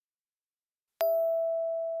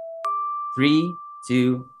Three,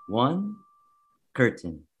 two, one,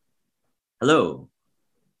 curtain. Hello,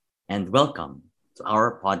 and welcome to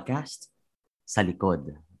our podcast, Sa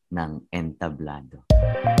Likod ng Entablado.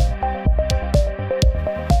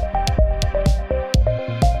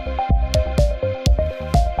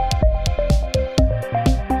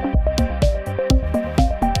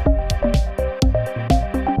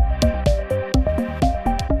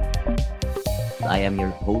 I am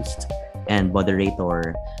your host and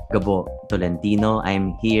moderator, Gabo Tolentino.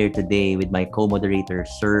 I'm here today with my co-moderator,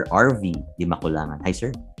 Sir Arvy Di Makulangan. Hi,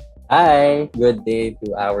 sir. Hi, good day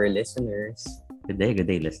to our listeners. Good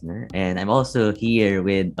day, listener. And I'm also here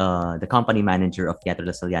with the company manager of Teatro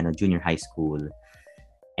La Saliano Junior High School,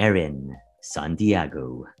 Erin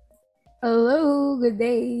Santiago. Hello, good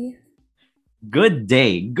day. Good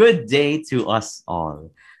day to us all.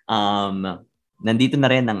 Nandito na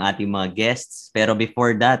rin ang ating mga guests. Pero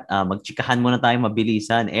before that, magchikahan muna tayo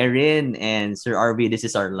mabilisan. Erin and Sir Arvy, this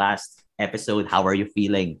is our last episode. How are you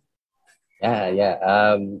feeling?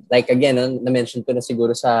 Yeah. Like again, na-mention ko na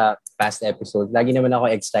siguro sa past episode, lagi naman ako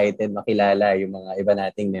excited makilala yung mga iba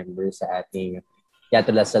nating members sa ating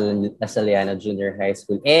Teatro La Saliano Junior High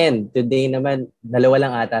School. And today naman, dalawa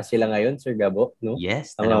lang ata sila ngayon, Sir Gabo, no?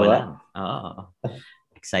 Yes, Tama dalawa ba? lang. Oo.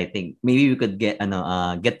 Exciting. Maybe we could get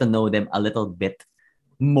to know them a little bit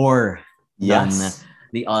more than Yes.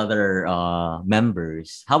 the other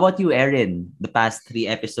members. How about you, Erin? The past 3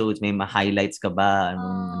 episodes, may ma-highlights ka ba?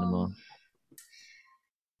 Ano mo?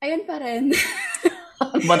 Ayun pa rin.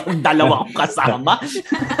 Ba't dalawa akong kasama?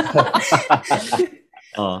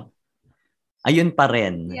 Oh. Ayun pa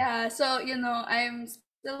rin. Yeah, so, I'm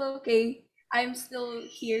still okay. I'm still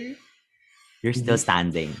here. You're still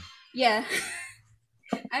standing. Yeah.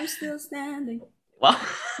 I'm still standing. Wow.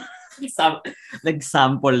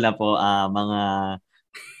 Nag-sample na po mga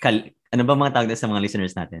ano ba mga tawag na sa mga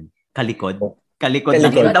listeners natin? Kalikod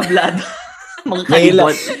ng entablado. Mga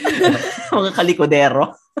kalikod. Mga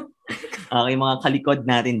kalikodero. Okay, mga kalikod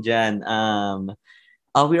natin dyan.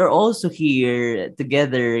 We are also here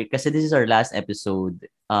together kasi this is our last episode.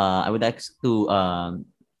 I would like to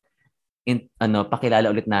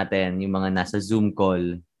pakilala ulit natin yung mga nasa Zoom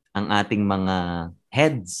call, ang ating mga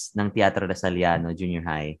heads ng Teatro La Saliano Junior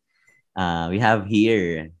High. We have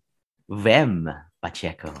here Vem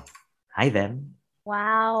Pacheco. Hi, Vem.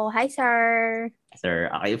 Wow. Hi, sir. Sir,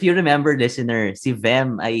 okay. If you remember, listener, si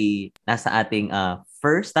Vem ay nasa ating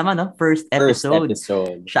first episode.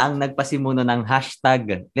 Siya ang nagpasimuno ng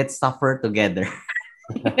hashtag Let's Suffer Together.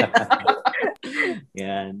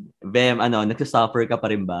 Yan. Vem, nagsusuffer ka pa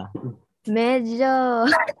rin ba? Medyo.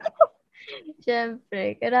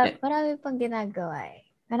 Siyempre. Marami pang ginagawa eh.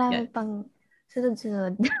 Marami pang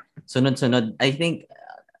sunod-sunod. Sunod-sunod. I think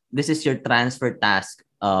this is your transfer task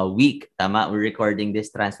week. Tama? We're recording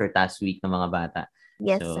this transfer task week ng mga bata.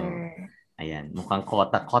 Yes, so, sir. Ayan. Mukhang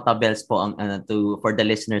quota bells po ang for the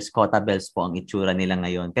listeners, quota bells po ang itsura nila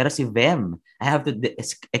ngayon. Pero si Vem, I have to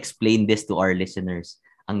explain this to our listeners.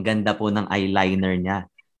 Ang ganda po ng eyeliner niya.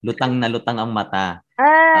 Lutang na lutang ang mata.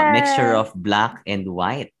 Mixture of black and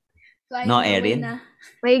white. No, Erin?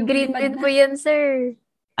 May green din po yan, sir.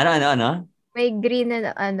 Ano? May green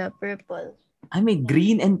and purple. May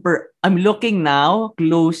green and I'm looking now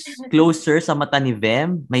closer sa mata ni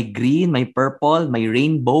Vem. May green, may purple, may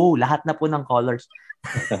rainbow. Lahat na po ng colors.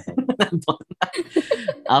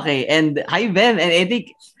 Okay, and hi Vem. And I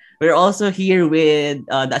think we're also here with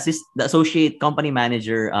the associate company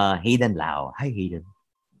manager, Hayden Lau. Hi, Hayden.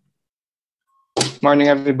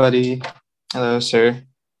 Morning, everybody. Hello, sir.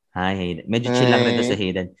 Hi, Hayden. Medyo chill lang rin to sa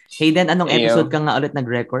Hayden. Hayden, anong episode ka nga ulit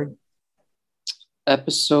nag-record?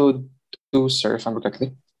 Episode 2, sir, if I'm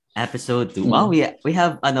correctly. Episode 2. Wow, we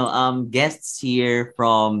have guests here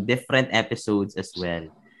from different episodes as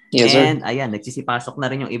well. Yes, and sir. Ayan, nagsisipasok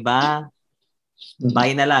na rin yung iba.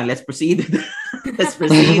 Bye na lang. Let's proceed. Let's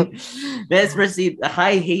proceed.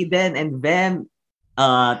 Hi, Hayden and Vem.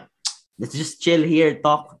 Let's just chill here,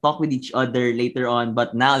 talk with each other later on.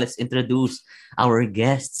 But now let's introduce our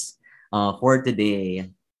guests for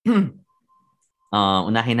today.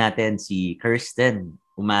 Unahin natin si Kirsten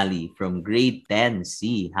Umali from grade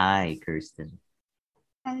 10C. Hi, Kirsten.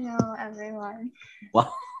 Hello, everyone.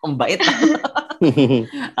 Wow, ang bait.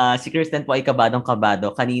 Si Kirsten po ay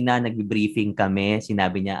kabadong-kabado. Kanina nag-briefing kami.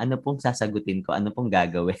 Sinabi niya, ano pong sasagutin ko? Ano pong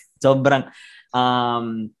gagawin? Sobrang,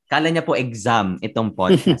 kala niya po exam itong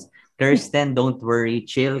podcast. Kirsten, don't worry.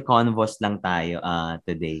 Chill convos lang tayo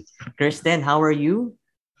today. Kirsten, how are you?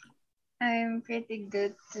 I'm pretty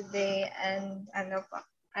good today and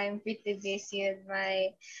I'm pretty busy with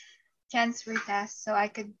my transfer test so I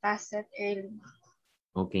could pass it early.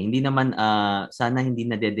 Okay, hindi naman, sana hindi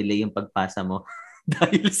na-delay yung pagpasa mo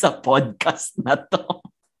dahil sa podcast na to.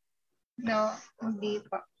 No, hindi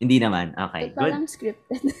po. Hindi naman. Okay, Ito good. parang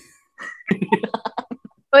scripted.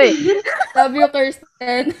 Uy, Love you,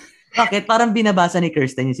 Kirsten. Bakit? Parang binabasa ni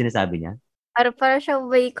Kirsten yung sinasabi niya. para siya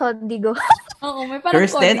way kondigo. Oo, may parang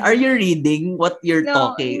Kirsten, coding. are you reading what you're No,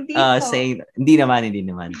 talking, hindi po. saying? Hindi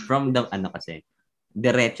naman. From the, kasi,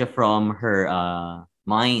 diretso from her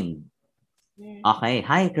mind. Okay.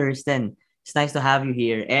 Hi, Kirsten. It's nice to have you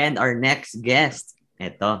here. And our next guest,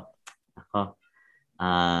 eto. Ako.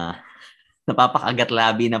 Napapakagat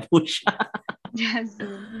labi na po siya.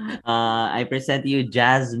 Jasmine. I present you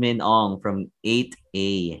Jasmine Ong from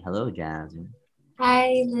 8A. Hello, Jasmine.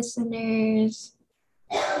 Hi, listeners.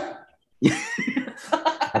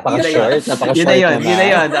 Napaka-short. Yun na yun.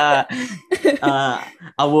 naman.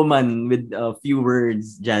 A woman with a few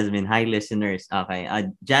words, Jasmine. Hi, listeners. Okay.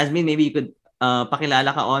 Jasmine, maybe you could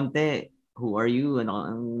pakilala ka onte. Who are you? Ano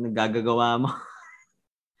ang nagagagawa mo?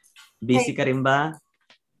 Busy ka rin ba?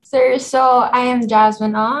 Sir, so I am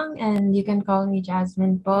Jasmine Ong, and you can call me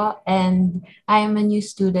Jasmine po. And I am a new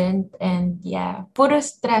student, and yeah, puro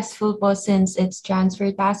stressful po since it's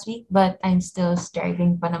transfer past week, but I'm still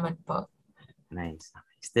striving pa naman po. Nice.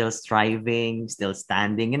 Still striving, still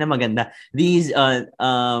standing. Yun ang maganda. These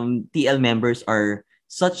TL members are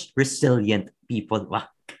such resilient people.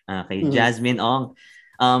 Wow. Okay, Jasmine Ong.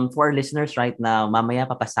 For our listeners right now, mamaya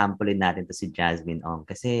papasampulin natin to si Jasmine Ong.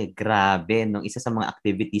 Kasi grabe, nung isa sa mga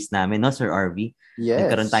activities namin, no, Sir Arvy? Yes.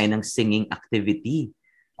 Nagkaroon tayo ng singing activity.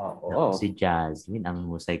 Oo. Si Jasmine, ang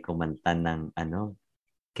husay kumanta ng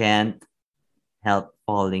Can't Help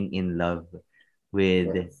Falling in Love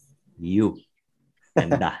with You.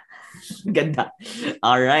 Ganda. Ganda.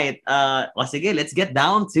 All right. Sige, let's get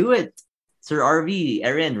down to it. Sir Arvy,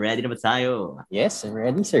 Erin, ready na ba tayo? Yes, I'm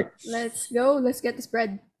ready, sir. Let's go. Let's get the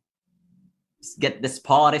spread. Let's get this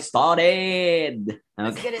party started.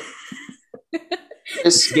 Let's Okay. get it.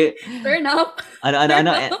 Let's get... Turn up.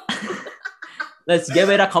 Ano? Let's give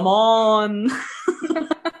it a come on.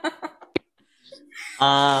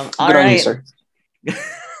 All Good on you, right. sir.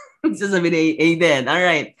 Sasabihin ni Aiden. All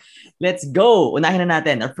right. Let's go. Unahin na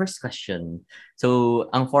natin our first question. So,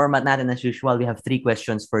 ang format natin as usual, we have 3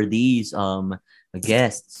 questions for these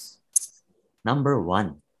guests. Number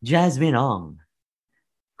 1, Jasmine Ong.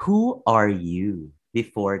 Who are you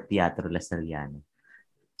before Teatro Lasaliano?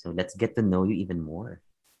 So, let's get to know you even more.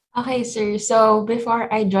 Okay, sir. So before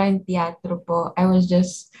I joined teatro po, I was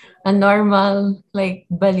just a normal, like,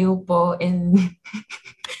 baliw po in...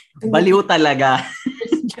 Baliw talaga.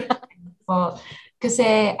 po.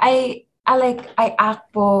 Kasi I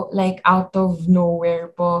act po like out of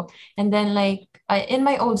nowhere po. And then like in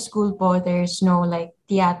my old school po, there's no like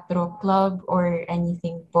teatro club or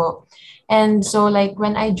anything po. And so like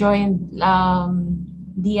when I joined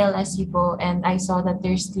DLSU po and I saw that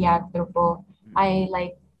there's teatro po, I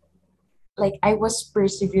I was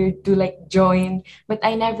persevered to like join, but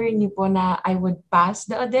I never knew po na I would pass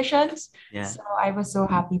the auditions. Yeah. So I was so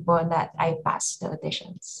happy po that I passed the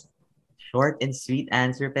auditions. Short and sweet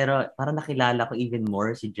answer, pero parang nakilala ko even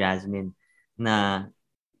more si Jasmine na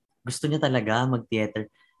gusto niya talaga mag-theater.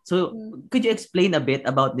 So, could you explain a bit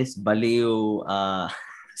about this baliw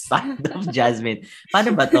side of Jasmine?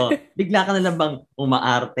 Paano ba to? Bigla ka na lang bang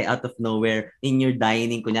umaarte out of nowhere in your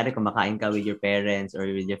dining? Kunyari, kumakain ka with your parents or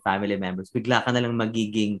with your family members, bigla ka na lang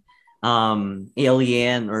magiging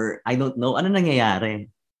alien or I don't know. Ano nangyayari?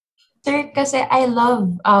 Sir, kasi I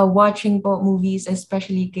love watching po movies,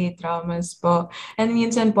 especially K-dramas po. And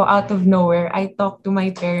minsan po, out of nowhere, I talk to my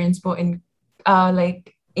parents po in Korean?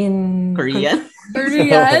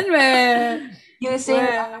 Korean, man. Using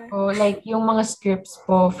po, like yung mga scripts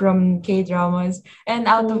po from K-dramas. And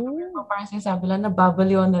out of nowhere po, parang sinasabi lang,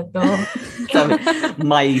 nababaliw na to. Sabi,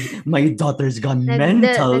 my daughter's gone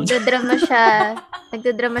mental.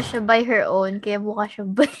 Nagdadrama siya by her own, kaya mukha siya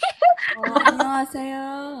by... 안녕하세요.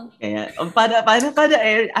 Kaya, paano,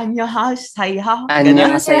 안녕하세요.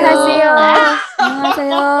 안녕하세요.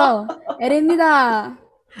 안녕하세요. 에리입니다.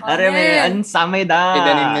 아르메, 안사메다.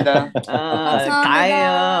 Idanimnida.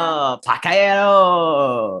 Pakayero.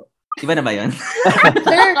 Iba na ba yun?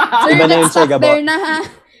 Sir, Iba na yun, let's Sir stop Gabo. there na ha.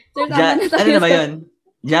 Sir, tama na tayo. Ano na ba yun?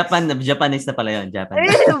 Japanese na pala yun.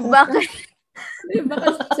 Japanese. Bakit?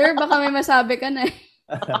 Sir, baka may masabi ka na eh.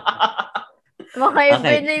 Baka iba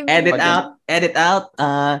na yung... Edit out.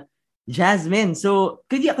 Jasmine, so,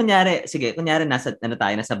 kunyari, nasa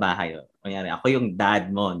bahay. Kunyari, ako yung dad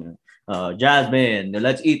mo. No? Jasmine,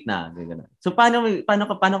 let's eat na. So, paano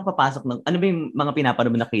ka papasok ng, ano ba yung mga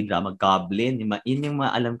pinapanood mo na K-drama? Goblin? Yun yung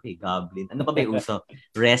mga alam ko Goblin. Ano pa ba yung uso?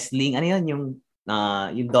 Wrestling? Ano yun? Yung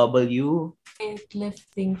yung W,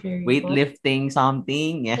 weightlifting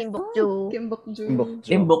something. Yeah.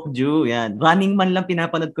 Timbukju, yan. Running Man lang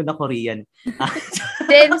pinapanood ko na Korean.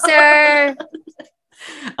 Dancer!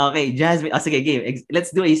 Okay, Jasmine. Sige, game. Let's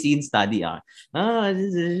do a scene study.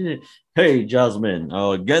 Hey, Jasmine.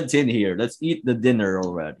 Get in here. Let's eat the dinner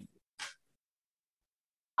already.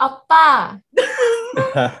 Apa!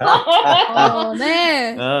 Oh,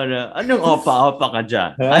 ne. Anong opa ka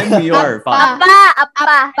dyan? I'm your father.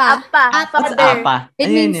 Apa. What's apa? It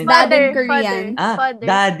means dad in Korean. Father.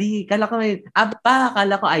 Daddy. Kala ko may apa.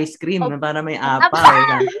 Kala ko ice cream. Para may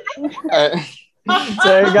apa.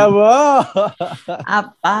 Sir Gabo!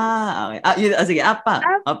 Apa. Okay. Sige, apa.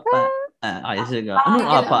 Okay, sige. Anong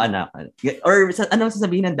apa, anak? Or anong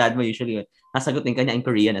sasabihin ng dad mo usually? Nasagutin ka niya in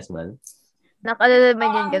Korean as well? Nakalalaman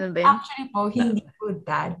yun, ganun ba yun? Actually po, hindi po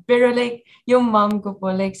dad. Pero like, yung mom ko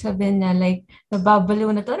po, like, sabi niya, like,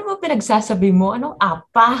 nababaliw na to. Ano ba pinagsasabi mo? Anong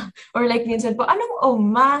apa? Or like, minsan po, anong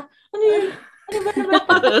oma? Ano yun? Ano ba naman?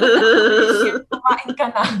 Kumain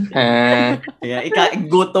ka na.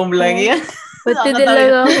 Gutom lang yan. Pati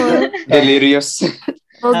talaga ako. Delirious.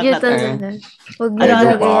 Huwag yun talaga. Huwag yun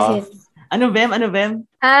talaga yun. Ano, Bem?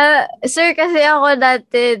 Sir, kasi ako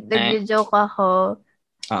dati, nag-joke ako.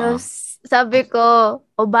 Tapos, sabi ko,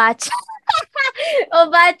 Obacha.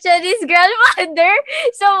 Obacha is grandmother.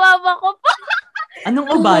 So, mama ko pa.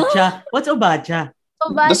 Anong Obacha? What's Obacha?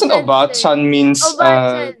 Doesn't Obachan means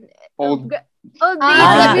old?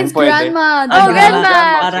 That means grandma.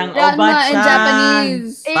 Grandma. Parang Grandma Obacha. in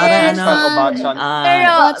Japanese. Parang Obachan.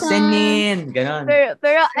 Pero, Senin. Ganon.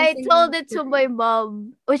 Pero I told it to my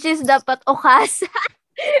mom, which is dapat Okasa.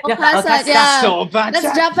 Okasa, yeah.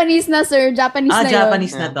 That's Japanese na, sir. Japanese na yun.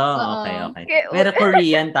 Japanese na to. Okay. Pero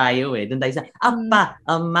Korean tayo eh. Doon tayo sa apa,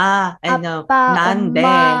 ama, nande.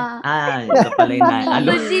 Ito pala yung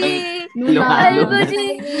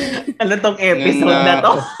Ano tong episode na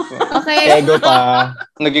to? Okay. Ego pa.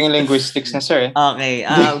 Naging linguistics na, sir. Okay.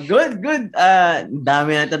 Good.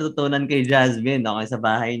 Dami na natutunan kay Jasmine. Okay, sa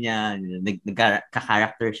bahay niya.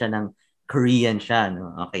 Nagka-character siya ng Korean siya,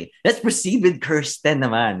 no? Okay. Let's proceed with Kirsten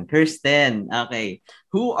naman. Kirsten, okay.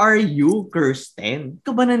 Who are you, Kirsten?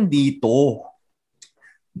 Ikaw ba nandito?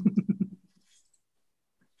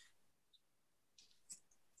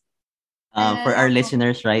 For our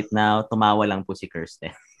listeners right now, tumawa lang po si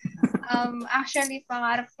Kirsten. Actually,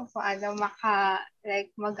 pangarap ko po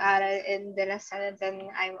mag-aral in De La Salle, and then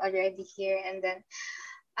I'm already here, and then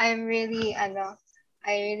I really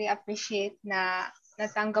appreciate na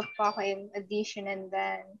natanggap po ako in audition, and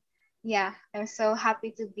then I'm so happy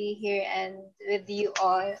to be here and with you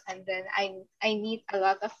all, and then I meet a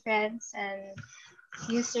lot of friends and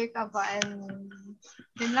you, Sir Gabo, and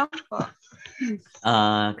yun lang po.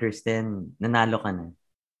 Kirsten, nanalo ka na.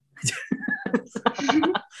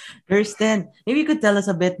 Kirsten, maybe you could tell us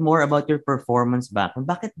a bit more about your performance back.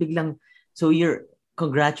 Bakit biglang,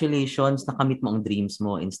 congratulations, nakamit mo ang dreams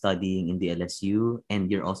mo in studying in the LSU, and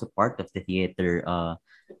you're also part of the theater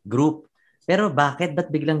group. Pero ba't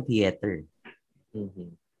biglang theater?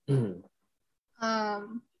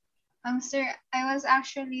 Sir, I was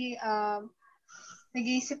actually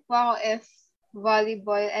nag-iisip po ako if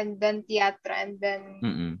volleyball and then theater, and then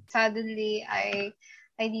suddenly I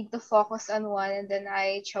need to focus on one, and then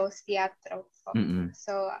I chose theater.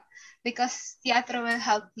 So because theater will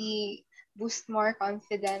help me boost more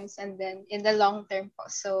confidence, and then in the long term po.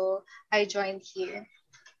 So I joined here.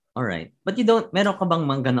 All right. But meron ka bang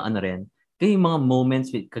gano'n rin? Kaya yung mga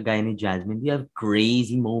moments with kagaya ni Jasmine, do you have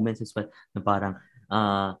crazy moments as well na parang,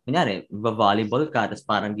 kunyari, volleyball ka, tapos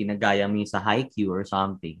parang ginagaya mo yung sa haiku or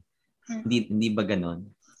something. Hindi ba gano'n?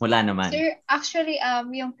 Wala naman. Sir, actually,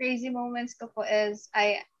 yung crazy moments ko po is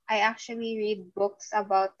I actually read books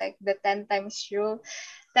about like the 10 times rule,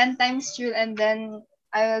 and then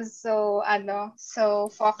I was so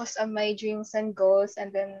focused on my dreams and goals, and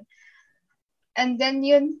then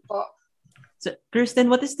yun po. So, Kirsten,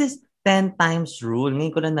 what is this 10 times rule?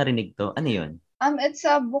 Ngayon ko lang narinig to. Ano yun? It's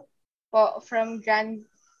a book po from Grant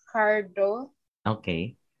Cardone.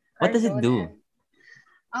 Okay. What does it do?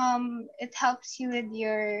 It helps you with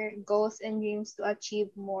your goals and dreams to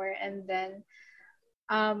achieve more, and then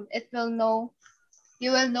you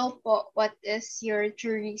will know po what is your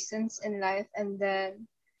true reasons in life, and then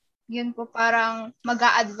yun po parang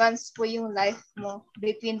mag-a-advance po yung life mo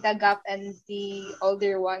between the gap and the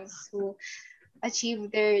older ones who achieve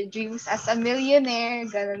their dreams as a millionaire.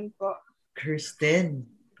 Ganun po. Kirsten.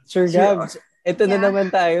 Sir Gabs, ito na naman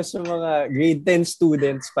tayo sa mga grade 10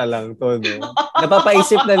 students pa lang to, no?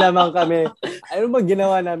 Napapaisip na naman kami, ano ba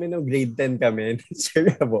ginawa namin nung grade 10 kami,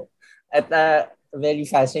 Sir Gabo? At very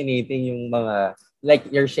fascinating yung mga, like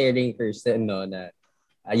you're sharing, Kirsten, no, na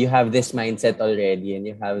you have this mindset already and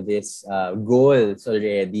you have this goals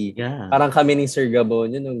already. Yeah. Parang kami ni Sir Gabo,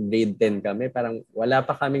 nung grade 10 kami, parang wala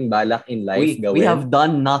pa kaming balak in life gawin. We have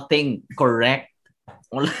done nothing correct.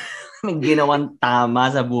 Wala kaming ginawang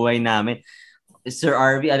tama sa buhay namin. Sir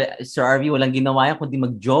Arvy, walang ginawa yan kundi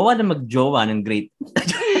magjowa ng great.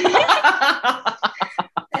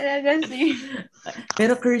 Talaga, sir.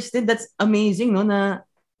 Pero Kirsten, that's amazing, no, na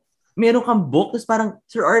meron kang book, tapos parang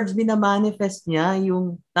Sir Arvy, minamanifest niya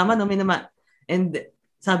yung, tama, no, and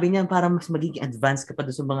sabi niya, parang mas magiging advanced ka pa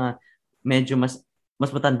doon sa mga medyo mas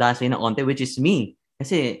matanda sa'yo na onte, which is me.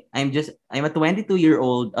 Kasi I'm a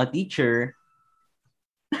 22-year-old teacher.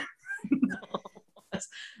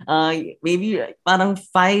 Maybe parang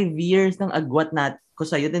 5 years ng agwat na ko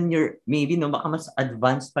sa'yo, then maybe no, baka mas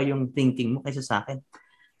advanced pa yung thinking mo kaysa sa akin.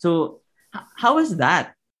 So, how is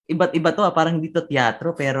that? Iba to, parang hindi to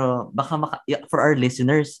teatro, pero baka for our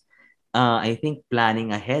listeners, I think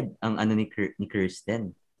planning ahead ang ano ni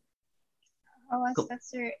Kirsten. Oh,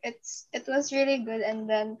 sir, it was really good, and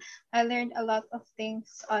then I learned a lot of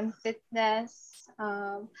things on fitness,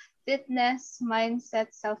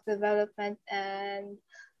 mindset, self-development, and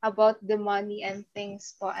about the money and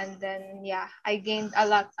things po. And then I gained a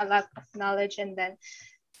lot of knowledge, and then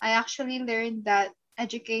I actually learned that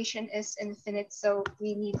education is infinite, so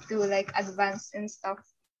we need to like advance and stuff.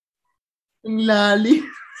 Ang lalim.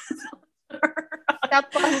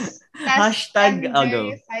 Tapos test and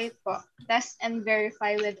verify po. Test and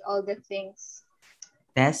verify with all the things.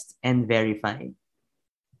 Test and verify.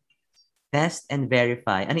 Test and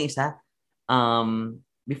verify. Ano isa?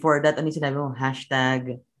 Before that, ano yung sinabi mo?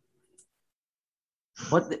 Hashtag.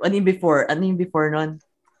 Ano yung before? Ano yung before nun?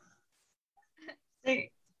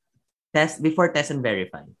 Before test and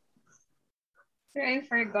verify. Sir, I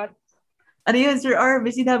forgot. Ano yun, Sir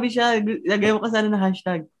Arvy? Sinabi siya, lagay mo ka sana na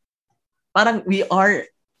hashtag. Parang we are,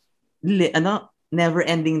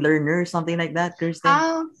 never-ending learners, something like that, Kirsten?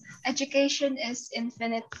 Education is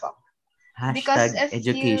infinite po. Hashtag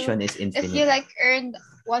education is infinite. If you like earned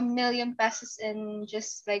 1 million pesos in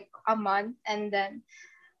just like a month, and then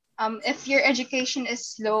if your education is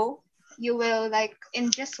slow, you will like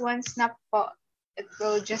in just one snap po, it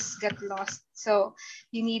will just get lost. So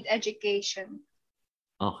you need education.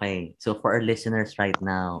 Okay. So for our listeners right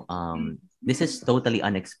now, this is totally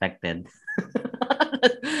unexpected.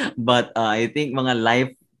 But I think mga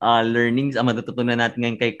life learnings ang matututunan natin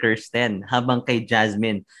ngayon kay Kirsten, habang kay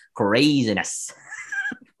Jasmine, craziness.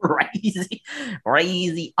 Crazy.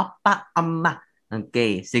 Ama.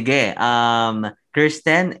 Okay, sige.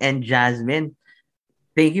 Kirsten and Jasmine,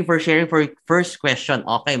 thank you for sharing for first question.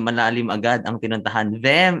 Okay, malalim agad ang tinuntahan.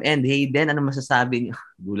 Vem and Hayden, ano masasabi niyo?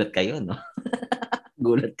 Gulat kayo, no?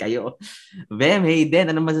 Gulat kayo. Vem, Hayden,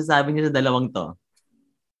 ano masasabi niyo sa dalawang to?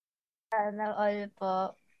 Sana all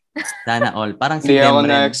po. Sana all. Parang si Hindi Vem ako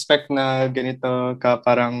rin. na-expect na ganito ka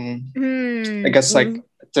parang, I guess like,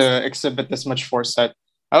 to exhibit this much foresight.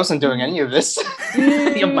 I wasn't doing any of this.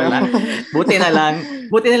 Yan pala. Buti na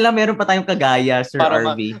lang meron pa tayong kagaya, Sir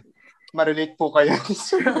Arvy. Ma-relate po kayo.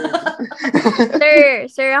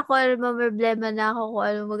 Sir, ako problema na ako kung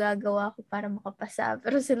ano magagawa ko para makapasa.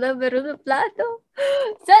 Pero sila meron ng plato.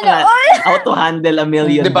 Sana all! How to handle $1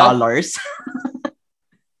 million. Diba?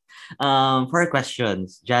 For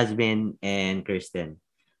questions, Jasmine and Kirsten,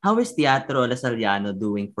 how is Teatro Lasaliano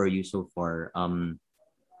doing for you so far?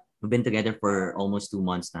 We've been together for almost 2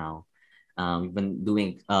 months now. We've been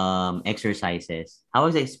doing exercises. How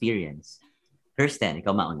was the experience? Kirsten,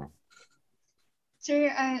 ikaw mauna.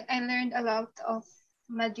 Sir, I learned a lot of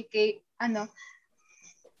meditation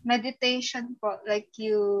po. Like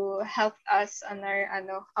you helped us on our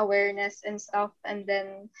awareness and stuff, and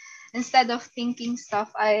then instead of thinking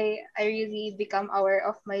stuff, I really become aware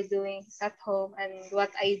of my doings at home and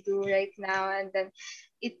what I do right now, and then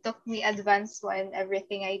it took me advance in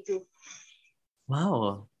everything I do.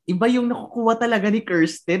 Wow. Iba yung nakukuha talaga ni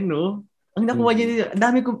Kirsten, no? Ang nakuha niya,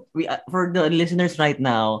 dami ko, for the listeners right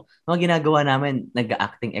now, mga ginagawa namin,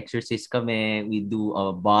 nag-acting exercise kami, we do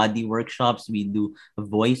body workshops, we do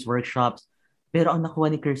voice workshops, pero ang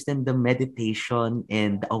nakuha ni Kirsten, the meditation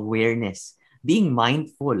and the awareness, being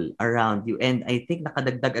mindful around you, and I think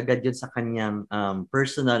nakadagdag agad yun sa kanyang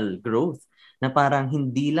personal growth, na parang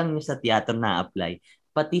hindi lang niya sa theater na-apply,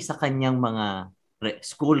 pati sa kanyang mga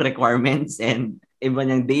school requirements and iba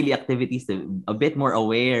niyang daily activities, a bit more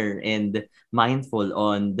aware and mindful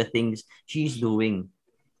on the things she's doing.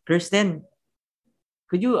 Kirsten,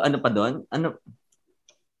 could you, pa doon?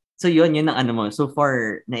 So yun ang mo. So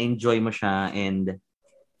far, na-enjoy mo siya and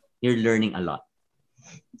you're learning a lot.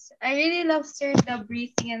 I really love, sir, the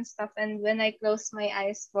breathing and stuff. And when I close my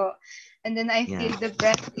eyes po, and then I feel the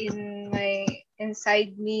breath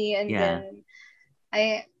inside me, and then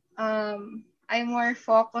I I'm more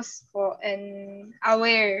focused po and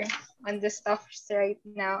aware on the stuff right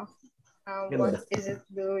now. What is it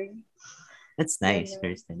doing? That's nice,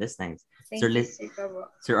 Kirsten. That's nice. Thank you, Sir Gabo.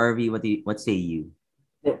 Sir Arvy, what say you?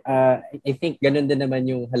 I think ganun din naman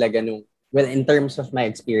yung halaga well, in terms of my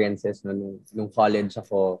experiences nung college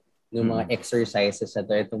ako, nung mga exercises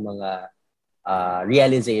na itong mga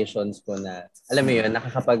realizations ko na, alam mo yun,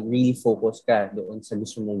 nakakapag-really focus ka doon sa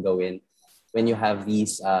gusto mong gawin when you have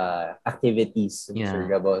these activities, Sir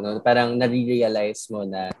Gabo. No? Parang nare-realize mo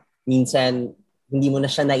na minsan hindi mo na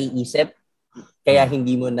siya naiisip, kaya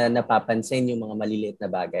hindi mo na napapansin yung mga maliliit na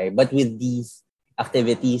bagay. But with these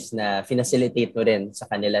activities na facilitate mo rin sa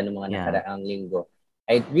kanila ng mga nakaraang linggo,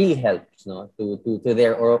 it really helps to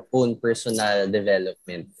their own personal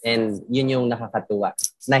development. And yun yung nakakatuwa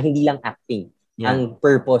na hindi lang acting ang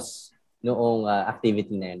purpose noong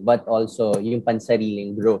activity na yun, but also yung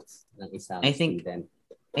pansariling growth ng isang student.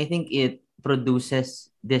 I think it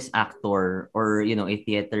produces this actor or a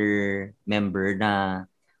theater member na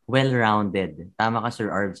well-rounded. Tama ka,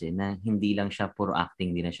 Sir Arvy, na hindi lang siya puro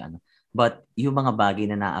acting, hindi na siya but yung mga bagay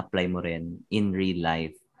na na-apply mo rin in real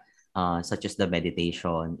life, such as the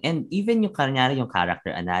meditation and even yung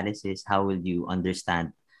character analysis, how will you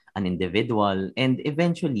understand an individual, and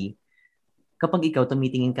eventually kapag ikaw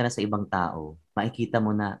tumitingin ka na sa ibang tao, makikita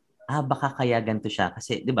mo na baka kaya ganito siya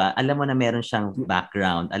kasi 'di ba alam mo na meron siyang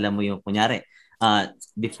background, alam mo yung kunyari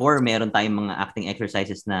before meron tayong mga acting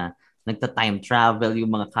exercises na nagta-time travel yung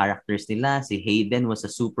mga characters nila. Si Hayden was a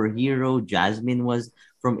superhero, Jasmine was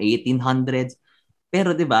from 1800s.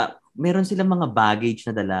 Pero 'di ba, meron silang mga baggage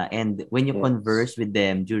na dala, and when you converse with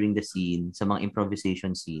them during the scene, sa mga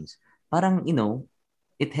improvisation scenes, parang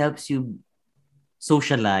it helps you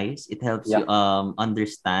socialize, it helps you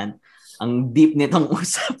understand. Ang deep nitong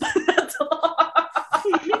usapan na to.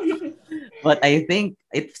 But I think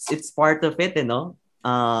it's part of it,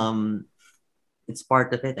 it's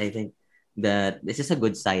part of it. I think that this is a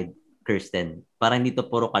good side, Kirsten. Parang dito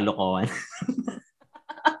puro kalokohan.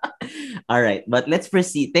 All right, but let's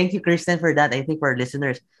proceed. Thank you, Kirsten, for that. I think for our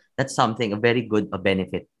listeners, that's a very good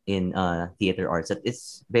benefit in theater arts that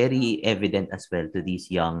is very evident as well to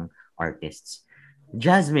these young artists.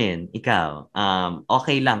 Jasmine, ikaw,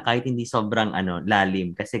 okay lang kahit hindi sobrang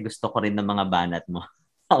lalim kasi gusto ko rin ng mga banat mo.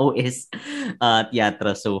 How is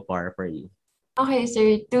theater so far for you? Okay,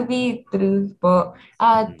 sir. To be true po,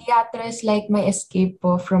 theater is like my escape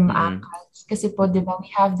po from ACADS. Kasi po, di ba, we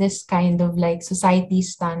have this kind of like society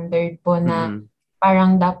standard po na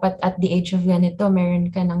parang dapat at the age of ganito, meron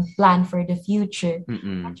ka ng plan for the future.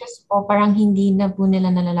 Just po, parang hindi na po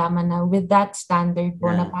nila nalalaman na with that standard po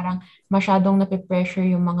na parang masyadong nape-pressure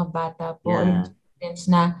yung mga bata po or students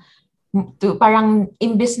na parang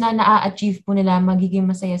imbes na na-achieve po nila, magiging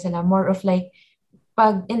masaya sila. More of like,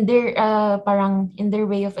 pag in their parang in their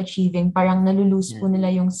way of achieving, parang nalulose po nila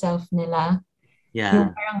yung self nila.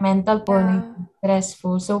 Yung parang mental po na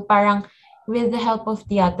stressful. So parang with the help of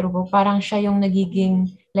theater po, parang siya yung nagiging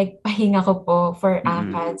like pahinga ko po for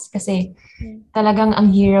ACADS kasi talagang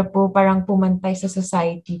ang hirap po parang pumantay sa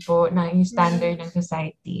society po na yung standard ng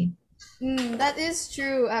society. That is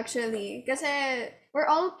true actually. Kasi we're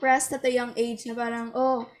all pressed at a young age na parang,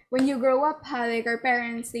 when you grow up, like our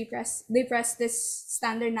parents, they press this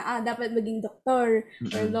standard na dapat maging doktor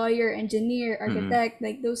or lawyer, engineer, architect,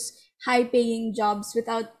 like those high-paying jobs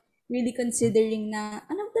without really considering na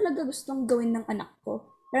ano talaga gustong gawin ng anak ko.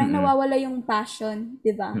 Parang nawawala yung passion,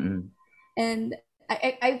 di ba? And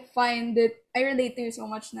I find that I relate to you so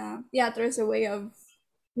much na theater is a way of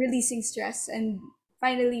releasing stress and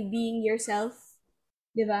finally being yourself,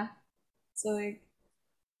 di ba? So like,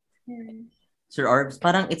 Sir Orbs,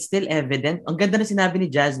 parang it's still evident. Ang ganda na sinabi ni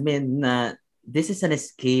Jasmine na this is an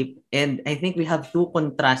escape, and I think we have two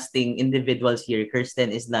contrasting individuals here.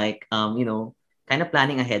 Kirsten is like, kind of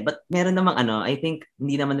planning ahead, but meron namang I think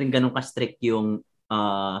hindi naman rin ganun ka-strict yung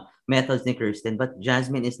methods ni Kirsten, but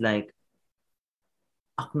Jasmine is like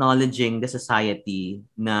acknowledging the society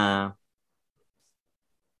na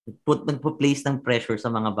nagpo-place ng pressure sa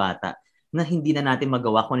mga bata na hindi na natin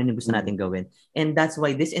magawa kung ano yung gusto natin gawin. And that's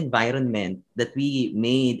why this environment that we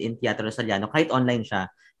made in Teatro Saliano, kahit online siya,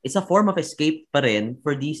 it's a form of escape pa rin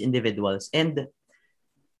for these individuals. And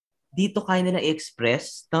dito kaya nila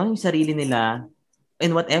i-express yung sarili nila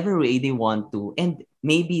in whatever way they want to. And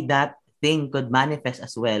maybe that thing could manifest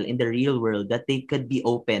as well in the real world, that they could be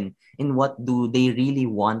open in what do they really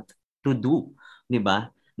want to do. Diba?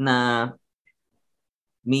 Na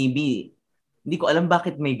maybe hindi ko alam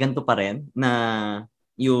bakit may ganito pa rin na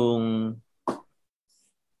yung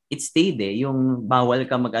it stayed yung bawal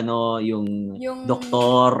ka yung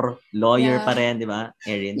doktor, lawyer pa rin, di ba,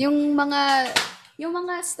 Erin? Yung mga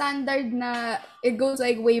standard na it goes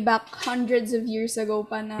like way back hundreds of years ago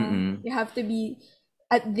pa na you have to be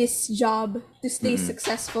at this job to stay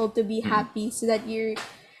successful, to be happy, so that you're,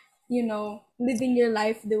 living your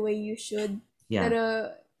life the way you should. Yeah.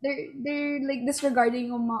 Pero they're like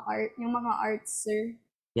disregarding yung mga arts, sir.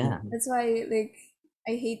 Yeah. That's why like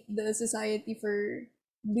I hate the society for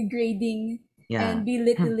degrading and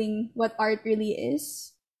belittling what art really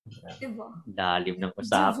is. Diba? Lalim ng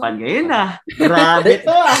usapan ngayon Grabe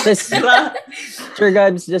to Sure,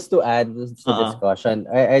 Gabs, just to add to the discussion,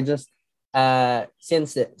 I just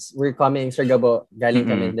since we're coming, Sir Gabo, galing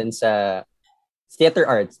kami din sa theater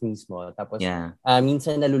arts mismo. Tapos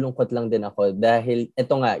minsan nalulungkot lang din ako dahil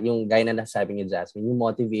ito nga, yung gaya na nasabi ni Jasmine, yung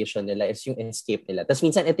motivation nila is yung escape nila. Tapos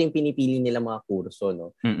minsan ito yung pinipili nila mga kurso,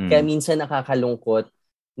 no? Kaya minsan nakakalungkot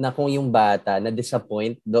na kung yung bata na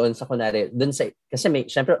disappoint doon sa kasi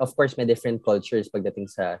syempre of course may different cultures pagdating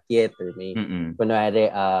sa theater, may kunwari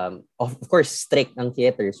of course strict ang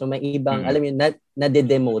theater, so may ibang alam mo na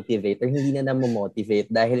de-demotivate or hindi na mo-motivate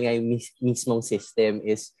dahil nga yung mismong system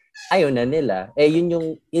is ayaw na nila, yun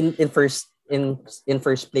yung in first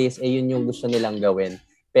place yun yung gusto nilang gawin,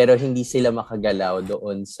 pero hindi sila makagalaw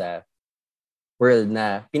doon sa world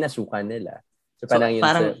na pinasukan nila. So,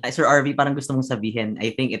 parang Sir Arvy, parang gusto mong sabihin,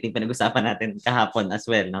 I think ito yung pinag-usapan natin kahapon as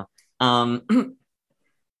well, no?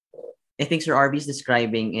 I think Sir Arvy is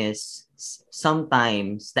describing is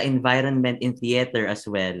sometimes the environment in theater as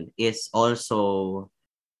well is also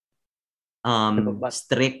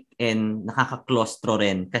strict and nakaka-claustro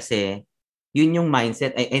rin kasi yun yung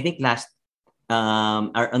mindset. I think on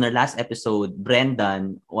our last episode,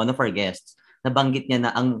 Brendan, one of our guests, nabanggit niya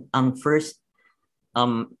na ang first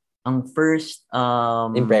impression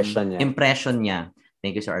niya.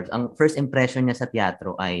 Thank you, Sir Arvy. Ang first impression niya sa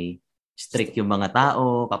teatro ay strict yung mga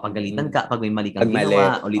tao, papagalitan ka pag may mali kang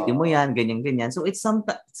ginawa, ulitin mo yan, ganyan. So it's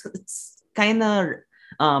kind of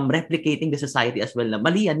replicating the society as well na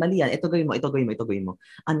mali yan, ito gawin mo.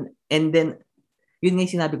 And then, yun nga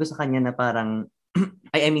yung sinabi ko sa kanya na parang,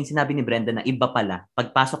 sinabi ni Brenda na iba pala,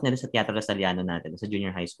 pagpasok niya sa Teatro Lasaliano natin, sa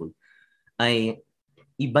junior high school, ay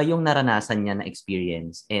iba yung naranasan niya na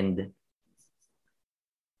experience, and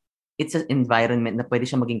it's an environment na pwede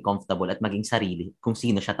siya maging comfortable at maging sarili kung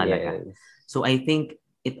sino siya talaga. Yes. So I think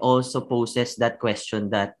it also poses that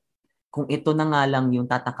question that kung ito na nga lang yung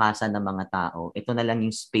tatakasan ng mga tao, ito na lang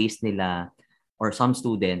yung space nila or some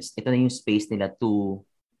students, ito na yung space nila to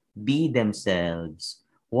be themselves.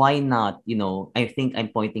 Why not, I think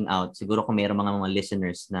I'm pointing out, siguro kung mayroong mga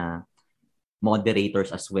listeners na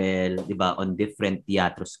moderators as well, di ba, on different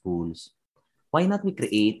theater schools. Why not we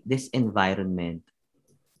create this environment,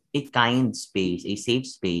 a kind space, a safe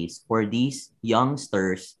space for these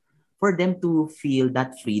youngsters, for them to feel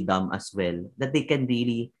that freedom as well, that they can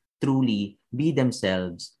really, truly be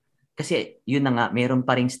themselves. Kasi yun na nga, meron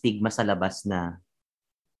pa ring stigma sa labas na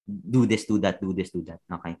do this, do that.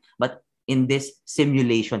 Okay? But in this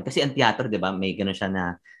simulation, kasi ang theater, di ba, may gano'n siya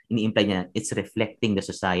na ini-imply niya, it's reflecting the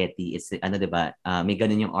society. It's, di ba, may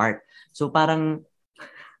gano'n yung art. So parang,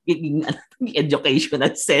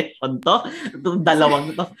 educational session to. Itong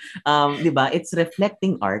dalawang to. Di ba, it's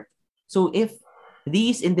reflecting art. So if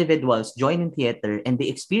these individuals join in theater and they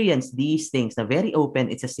experience these things na very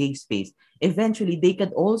open, it's a safe space, eventually they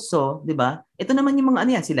could also, di ba, ito naman yung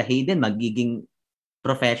mga sila Hayden, magiging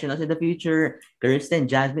professionals in the future, Kirsten,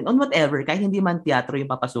 Jasmine, on whatever, kahit hindi man teatro yung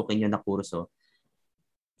papasukin nyo na kurso,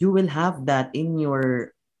 you will have that in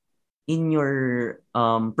your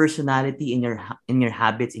personality, in your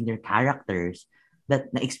habits, in your characters, that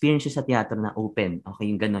na-experience sa teatro na open. Okay,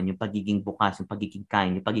 yung ganon, yung pagiging bukas, yung pagiging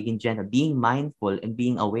kind, yung pagiging gentle, being mindful and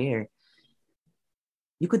being aware.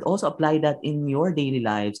 You could also apply that in your daily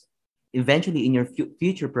lives, eventually in your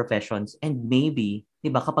future professions, and maybe, di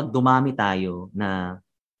ba, kapag dumami tayo na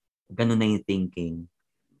ganon na yung thinking,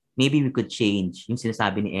 maybe we could change yung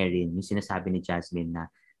sinasabi ni Erin, yung sinasabi ni Jasmine na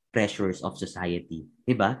pressures of society.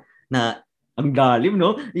 Di ba? Na ang galim,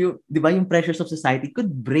 no? Yung, di ba, yung pressures of society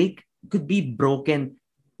could be broken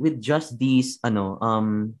with just these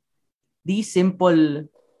simple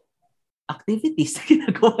activities na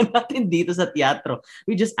ginagawa natin dito sa teatro.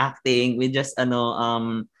 We just acting, we just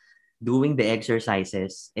doing the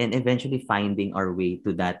exercises and eventually finding our way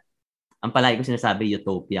to that. Ang palagi ko sinasabi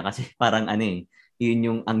utopia kasi parang yun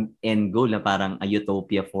yung ang end goal na parang a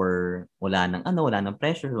utopia for wala nang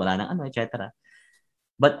pressure, wala nang etc.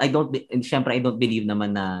 But I don't believe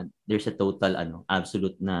naman na there's a total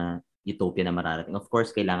absolute na utopia na mararating. Of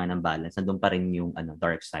course, kailangan ng balance. Nandun pa rin yung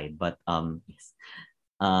dark side. But yes.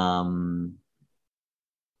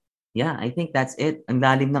 Yeah, I think that's it. Ang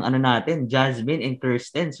lalim ng natin, Jasmine and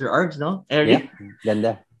Kirsten, Sir Args, no? Yeah,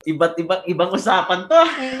 ganda. Ibang usapan to.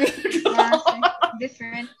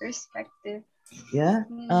 Different perspective. Yeah.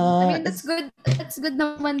 I mean, that's good. That's good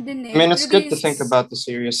naman din eh. I mean, it's good to think about the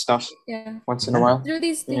serious stuff once in a while. Through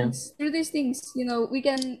these things,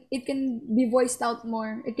 it can be voiced out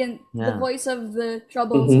more. The voice of the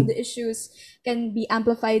troubles, of the issues can be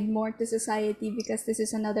amplified more to society because this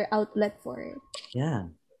is another outlet for it.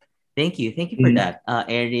 Yeah. Thank you for that,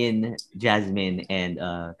 Erin, Jasmine, and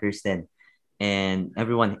Kirsten, and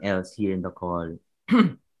everyone else here in the call.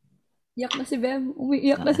 Iyak na si Bem.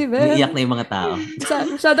 Umiiyak na si Bem. Umiiyak na yung mga tao.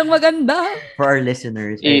 Masyadong maganda. For our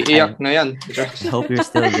listeners, iiyak na yan. I hope you're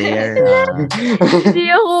still there.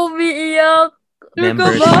 Hindi ako umiiyak.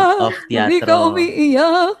 Members of teatro. Hindi ka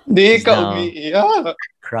umiiyak. Hindi ka umiiyak.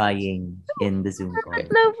 Crying in the Zoom call.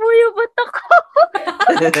 Labo yung bato ko.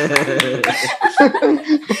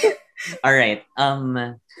 All right.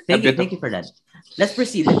 Thank you for that. Let's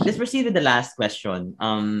proceed with the last question.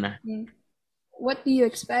 What do you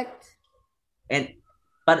expect? And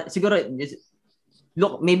siguro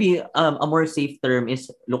look, maybe a more safe term is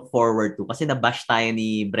look forward to, kasi nabash tayo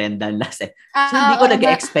ni Brenda last so hindi ko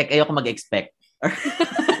nag-expect, ayoko mag-expect.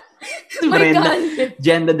 Brenda,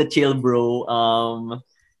 Jenda the chill bro.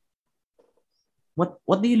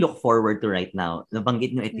 What do you look forward to right now?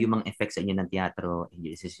 Nabanggit nyo ito yung mga effects sa inyo ng teatro.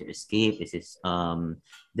 This is your escape, this is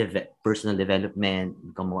personal development,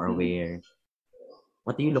 become more aware.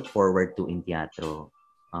 What do you look forward to in teatro?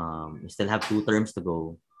 You still have 2 terms to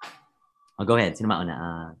go. Go ahead. Sino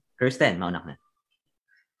mauna? Kirsten, mauna ka na.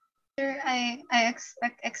 Sure, I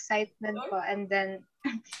expect excitement po, and then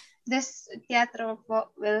this teatro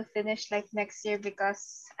po will finish like next year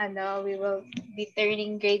because we will be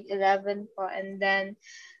turning grade 11 po, and then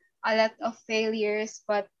a lot of failures,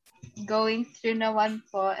 but going through na one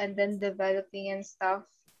po, and then developing and stuff.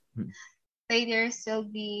 Failures will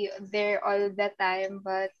be there all the time,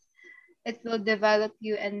 but it will develop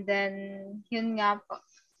you, and then yun nga po,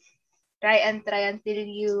 try until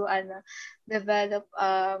you develop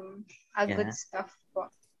a good stuff po.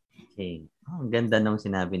 Okay. Ang ganda nung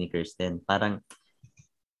sinabi ni Kirsten. Parang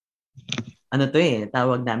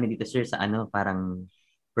tawag namin dito sir sa parang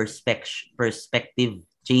perspective,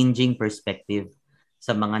 changing perspective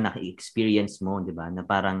sa mga naki-experience mo, 'di ba? Na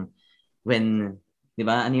parang when, 'di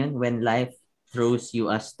ba? When life throws you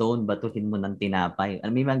a stone, batuhin mo ng tinapay.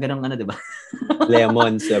 May mga ganong 'di ba?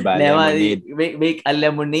 Lemons, diba? Lemonade. Make a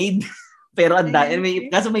lemonade. Pero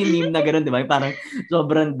kaso may meme na gano'n, 'di ba? Parang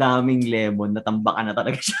sobrang daming lemon, natambakan na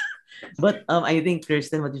talaga siya. But I think,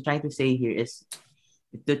 Kirsten, what you're trying to say here is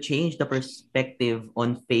to change the perspective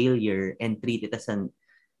on failure and treat it as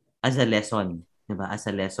a lesson, 'di ba? As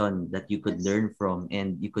a lesson that you could learn from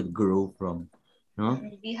and you could grow from. No?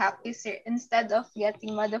 Be happy, sir. Instead of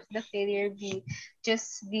getting mad of the failure,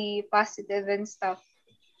 just be positive and stuff.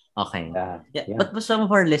 Okay. Yeah. But for some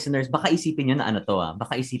of our listeners, baka isipin nyo na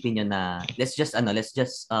baka isipin nyo na let's just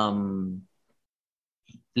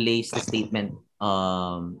place the statement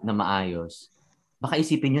na maayos. Baka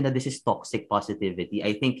isipin nyo na this is toxic positivity.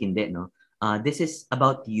 I think hindi, no? This is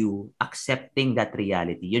about you accepting that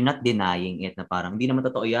reality. You're not denying it na parang hindi naman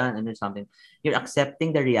totoo yan, something. You're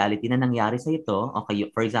accepting the reality na nangyari sa ito. Okay,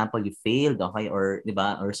 for example, you failed, okay, or 'di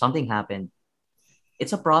ba, or something happened.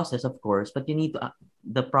 It's a process, of course, but you need to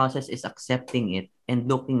the process is accepting it and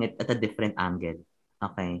looking at a different angle.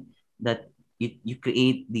 Okay? That you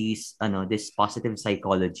create this positive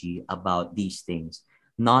psychology about these things.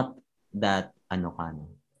 Not that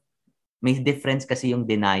may difference kasi yung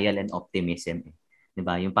denial and optimism. 'Di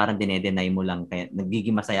ba? Yung parang dine-deny mo lang kaya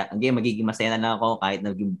magiging masaya na lang ako kahit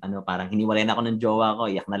parang hiniwalay na ako ng jowa ko,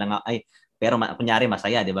 iyak na lang ako. Pero kunyari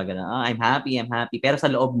masaya, 'di ba? Ganun. I'm happy. Pero sa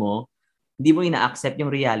loob mo, hindi mo ina-accept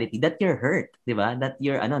yung reality that you're hurt, 'di ba? That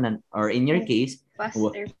you're or in your case,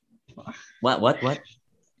 faster. What?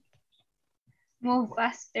 Move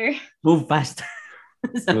faster. Move faster.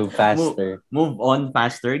 Move faster. Move on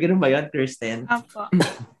faster. Ganun ba 'yon, Kirsten? Apo.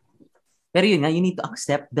 Pero yun nga, you need to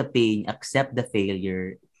accept the pain, accept the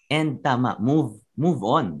failure, and move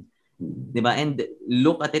on. 'Di ba? And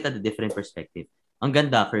look at it at a different perspective. Ang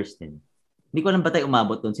ganda, Kirsten. Hindi ko alam ba tayo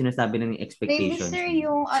umabot doon? Sinasabi ng expectations. Maybe sir,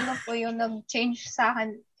 yung yung nag-change sa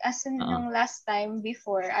akin, as in yung last time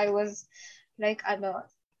before, I was like,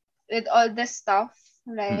 with all the stuff,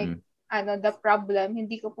 like, the problem,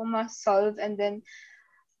 hindi ko po ma-solve, and then,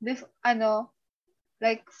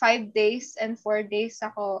 like 5 days and 4 days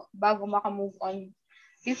ako bago maka-move on.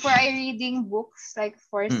 before I reading books like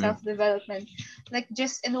for self-development, like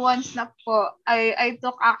just in one snap po, I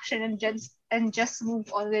took action and just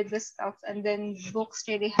move on with the stuff. And then books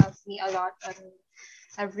really helped me a lot on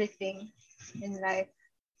everything in life.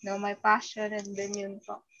 My passion, and then yun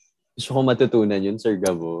po. Gusto ko matutunan yun, Sir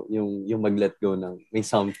Gabo, yung mag-let go ng may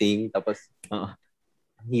something, tapos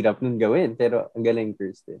hirap nun gawin, pero ang galing,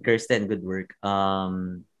 Kirsten. Kirsten, good work.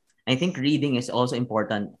 I think reading is also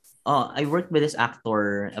important. I worked with this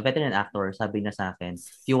actor, a veteran actor, sabi na sa akin,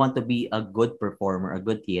 if you want to be a good performer, a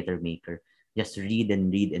good theater maker, just read and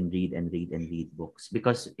read and read and read and read books.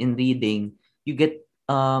 Because in reading, you get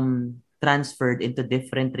transferred into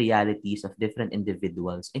different realities of different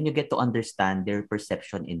individuals, and you get to understand their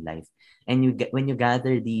perception in life. And when you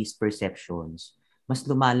gather these perceptions, mas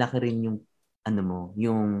lumalaki rin yung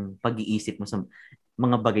yung pag-iisip mo sa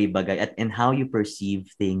mga bagay-bagay and how you perceive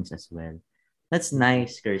things as well. That's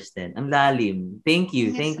nice, Kirsten. Ang lalim. Thank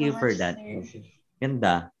you so for that. Sir.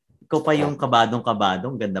 Ganda. Ikaw pa yung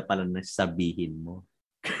kabadong-kabadong, ganda pala na sabihin mo.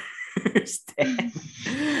 Kirsten.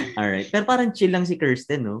 Alright. Pero parang chill lang si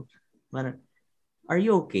Kirsten, no? Parang, are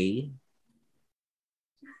you okay?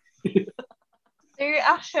 Sir,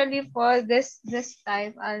 actually po, this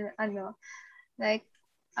time, I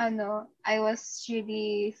was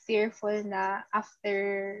really fearful na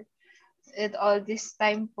after all this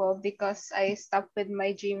time po, because I stopped with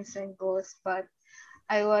my dreams and goals, but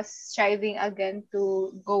I was striving again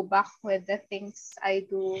to go back with the things I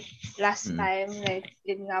do last time, like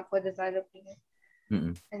yun nga po, developing it.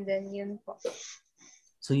 And then yun po.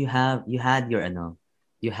 So you had your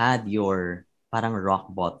parang rock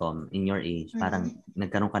bottom in your age. Parang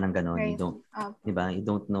nagkaroon ka ng ganon. Right. You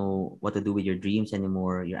don't know what to do with your dreams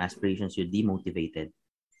anymore, your aspirations, you're demotivated.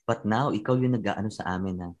 But now, ikaw yung nag-ano sa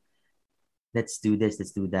amin na, let's do this,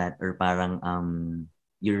 let's do that. Or parang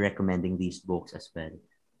you're recommending these books as well.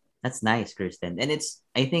 That's nice, Kirsten. And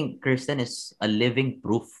I think Kirsten is a living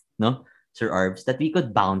proof, no, Sir Arvs, that we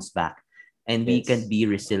could bounce back and we can be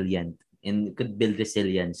resilient and could build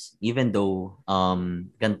resilience even though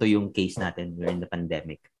ganito yung case natin during the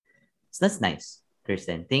pandemic. So that's nice,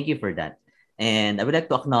 Kirsten. Thank you for that. And I would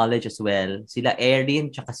like to acknowledge as well, sila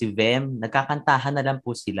Erin tsaka si Vem, nagkakantahan na lang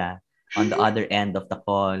po sila on the other end of the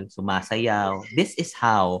call, sumasayaw. This is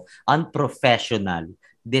how unprofessional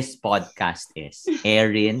this podcast is.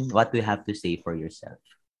 Erin, what do you have to say for yourself?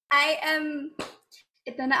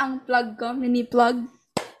 Ito na ang plug ko, mini plug.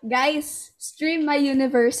 Guys, stream My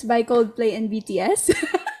Universe by Coldplay and BTS.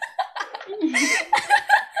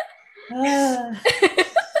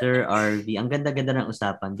 Sir Arvy, ang ganda-ganda ng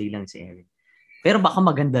usapan, bilang si Erin. Pero baka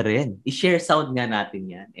maganda rin. I-share sound nga natin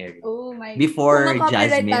yan, Erin. Oh my God. Before copyright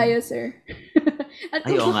Jasmine. Tayo, sir. At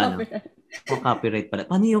ay, oo nga, no. Copyright pala.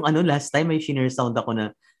 Paano yung last time may share sound ako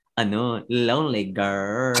na, lonely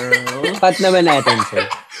girl. Cut naman natin, sir.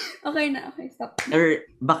 Okay na, okay, stop. Or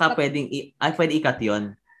baka pwede i-cut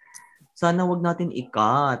yun. Sana wag natin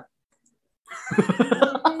i-cut.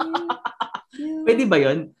 Pwede ba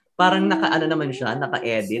yun? Parang naman siya,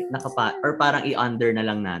 naka-edit, or parang i-under na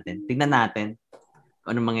lang natin. Tignan natin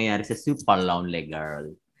kung anong mangyayari sa Super Lonely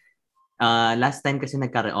Girl. Last time kasi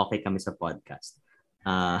nagkaraoke kami sa podcast.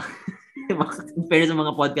 Pero sa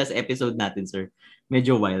mga podcast episode natin, sir,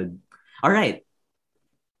 medyo wild. Alright.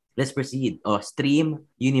 Let's proceed. Stream,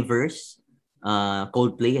 Universe,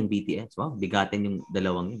 Coldplay, and BTS. Wow, bigatin yung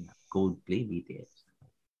dalawang yun. Coldplay, BTS.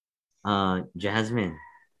 Jasmine,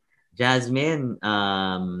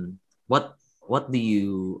 what do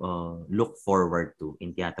you look forward to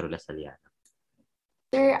in Teatro La Saliana?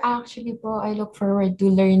 Sir, actually po, I look forward to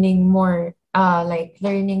learning more like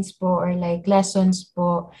learnings po or like lessons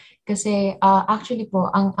po. Kasi actually po,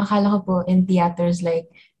 ang akala ko po in theaters like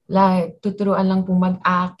tuturuan lang po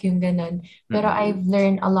mag-act yung ganun. Pero I've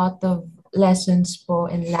learned a lot of lessons po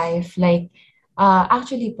in life. Like,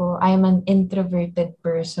 actually po, I'm an introverted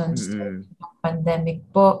person starting the pandemic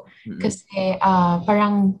po. Kasi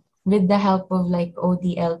parang with the help of like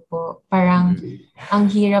ODL po, parang ang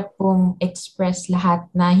hirap pong express lahat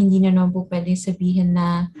na hindi na naman po pwedeng sabihin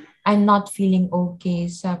na I'm not feeling okay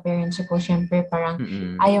sa parents ko. Siyempre parang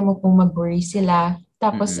ayaw mo pong mag-worry sila.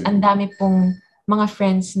 Tapos ang dami pong mga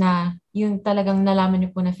friends na yung talagang nalaman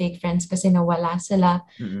niyo po na fake friends kasi nawala sila.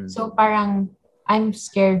 So parang I'm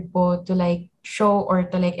scared po to like show or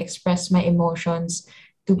to like express my emotions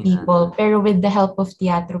to people. Pero with the help of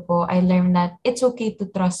teatro po, I learned that it's okay to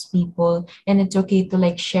trust people and it's okay to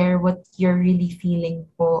like share what you're really feeling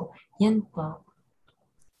po. Yan po.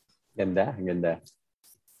 Ganda, ganda.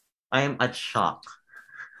 I'm at shock.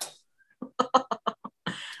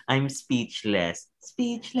 I'm speechless.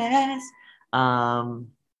 Speechless.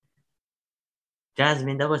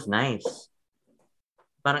 Jasmine, that was nice.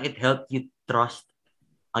 Parang it helped you trust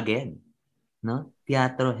again. No?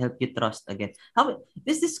 Teatro helped you trust again. How,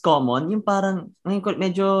 is this common? Yung parang, ngayon ko,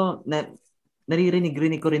 medyo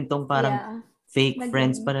naririnig ko rin tong parang fake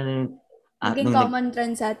friends pa na. Naging common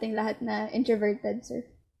trend sa ating lahat na introverted, sir.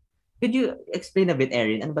 Could you explain a bit,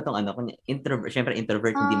 Erin? Ano ba tong ano? Introvert, syempre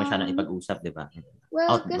introvert, hindi masyadong ipag-usap, di ba?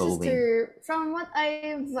 Well, kasi sir, from what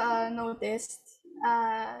I've noticed,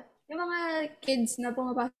 yung mga kids na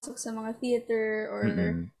pumapasok sa mga theater or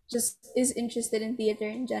just is interested in theater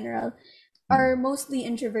in general are mostly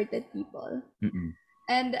introverted people.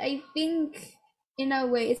 And I think, in a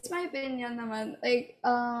way, it's my opinion naman, like,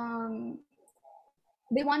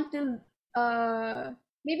 they want to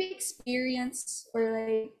maybe experience or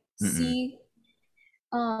like see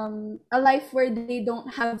a life where they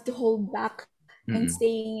don't have to hold back and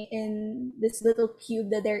staying in this little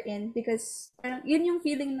cube that they're in, because yun yung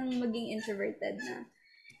feeling ng maging introverted, na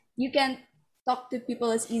you can't talk to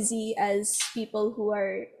people as easy as people who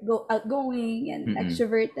are outgoing and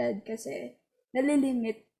extroverted, kasi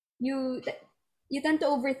nalilimit you tend to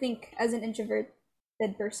overthink as an introverted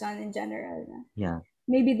person in general.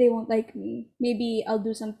 Maybe they won't like me. Maybe I'll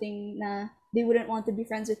do something na they wouldn't want to be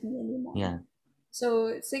friends with me anymore.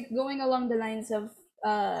 So it's like going along the lines of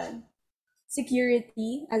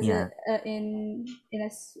security as in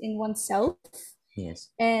oneself.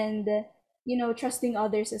 And trusting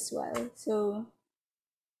others as well. So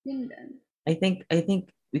yun lang. I think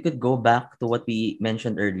we could go back to what we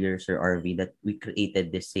mentioned earlier, Sir Arvy, that we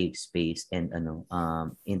created this safe space and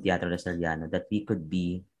in Teatro Lasaliano, that we could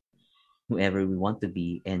be whoever we want to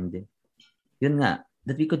be, and yun nga,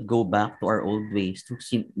 that we could go back to our old ways to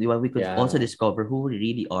see, we could also discover who we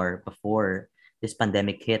really are before this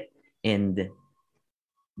pandemic hit. And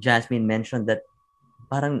Jasmine mentioned that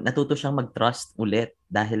parang natuto siyang mag-trust ulit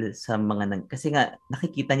dahil sa mga kasi nga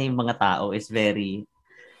nakikita niya yung mga tao is very,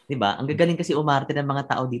 'di ba? Ang gagaling kasi umarte ng mga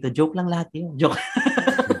tao dito. Joke lang lahat 'yun. Joke.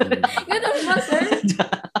 Ganun ba, sir?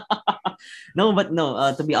 No, but no,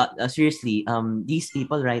 to be seriously, these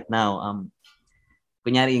people right now,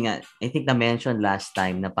 kunyari nga, I think na-mention last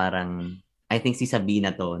time na parang, I think si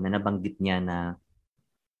Sabina to, na nabanggit niya na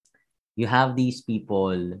you have these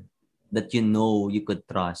people that you could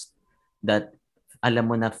trust, that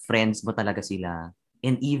alam mo na friends mo talaga sila,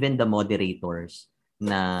 and even the moderators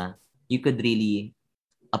na you could really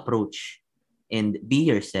approach and be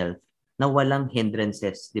yourself na walang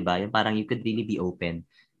hindrances, 'di ba? Yung parang you could really be open.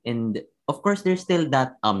 And of course there's still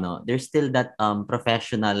that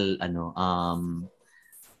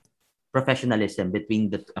professionalism between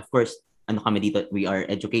the, of course, kami dito, we are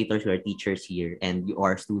educators, we are teachers here, and you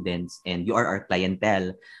are students, and you are our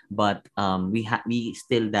clientele, but we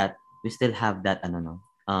still have that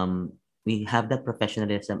we have that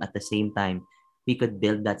professionalism. At the same time, we could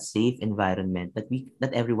build that safe environment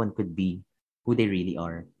that everyone could be who they really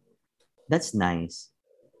are. That's nice.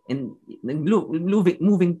 And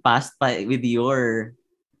moving past with your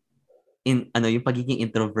yung pagiging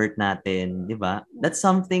introvert natin, 'di ba? That's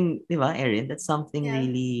something, 'di ba, Erin? That's something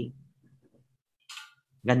really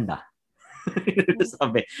ganda.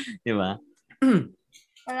 Sabi, 'di ba?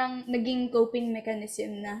 Parang naging coping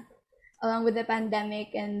mechanism na along with the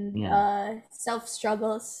pandemic and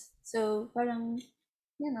self-struggles. So parang,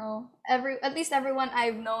 at least everyone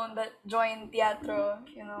I've known that joined teatro,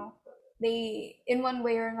 they, in one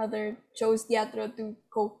way or another, chose teatro to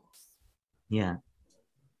cope. Yeah.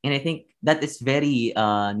 And I think that is very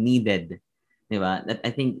needed, 'di ba? That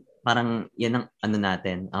I think parang 'yan ang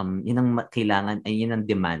natin, 'yun ang kailangan, ay 'yun ang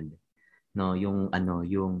demand, no? Yung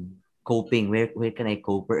coping, where can I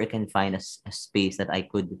cope, where I can find a space that I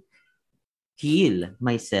could heal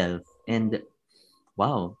myself. And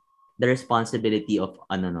wow, the responsibility of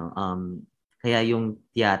kaya yung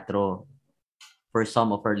teatro, for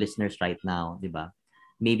some of our listeners right now, 'di ba?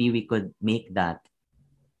 Maybe we could make that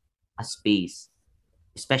a space,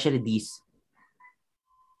 especially these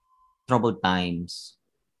troubled times.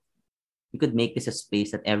 We could make this a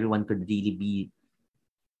space that everyone could really be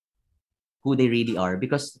who they really are,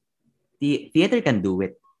 because the theater can do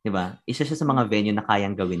it, 'di ba? Isa siya sa mga venue na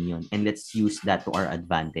kayang gawin 'yon, and let's use that to our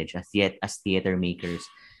advantage as theater makers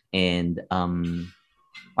and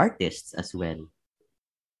artists as well.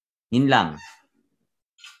 Yun lang.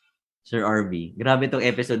 Sir Arvy, grabe tong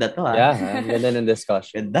episode na to, ha? Yeah, ganda ng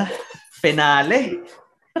discussion. Ganda. Finale.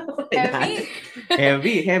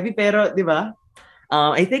 Heavy, pero 'di ba?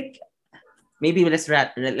 I think maybe let's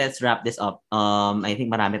wrap this up. I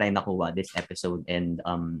think marami tayong nakuha this episode, and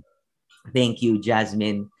thank you,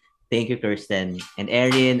 Jasmine. Thank you, Kirsten and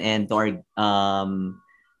Erin, and to our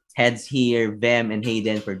heads here, Vem and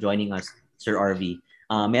Hayden, for joining us Sir Arvy.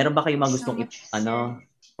 Meron ba kayong mga gustong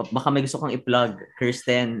baka may gusto kang i-plug,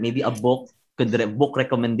 Kirsten, maybe a book, book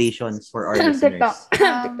recommendations for our listeners. TikTok.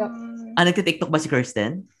 Nagti-TikTok ba si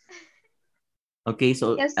Kirsten? Okay,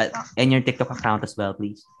 so Yes, and your TikTok account as well,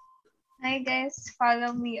 please. Hi guys,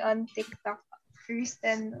 follow me on TikTok,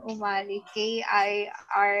 Kirsten Umali, KIRSTN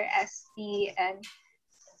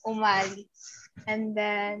Umali. And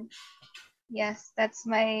then, yes, that's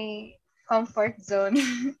my comfort zone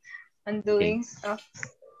on doing stuff.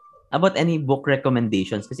 About any book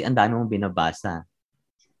recommendations? Kasi ang dami mong binabasa.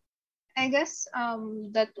 I guess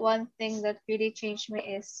that one thing that really changed me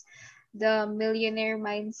is the millionaire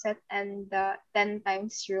mindset and the 10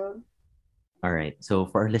 times rule. All right. So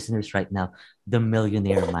for our listeners right now, the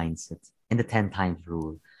millionaire mindset and the 10 times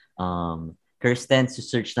rule. Kirsten,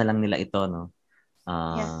 search na lang nila ito, no?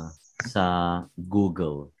 Sa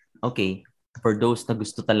Google. Okay. For those na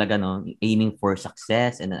gusto talaga, no, aiming for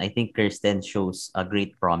success, and I think Kirsten shows a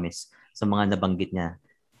great promise sa mga nabanggit niya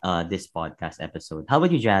this podcast episode. How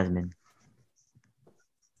about you, Jasmine?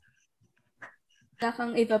 Wala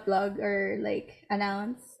kang ipa-plug or like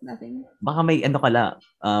announce? Nothing? Baka may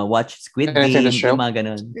watch Squid Game, yung mga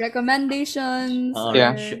ganun. Recommendations?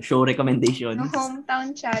 Show recommendations. No,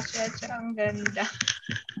 Hometown Cha-Cha, ang ganda.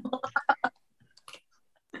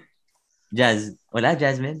 Wala,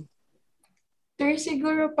 Jasmine? Sir,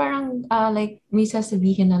 siguro parang like may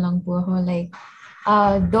sasabihin na lang po ako, like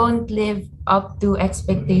don't live up to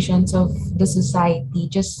expectations of the society.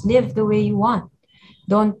 Just live the way you want.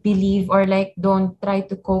 Don't believe or like don't try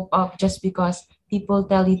to cope up just because people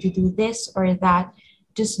tell you to do this or that.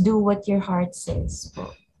 Just do what your heart says.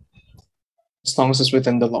 As long as it's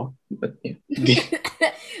within the law. But yeah.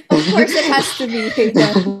 Of course it has to be.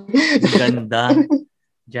 Ganda.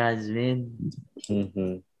 Jasmine.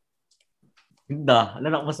 Ganda. Ano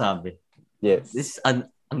na ako masabi? Yes. This ang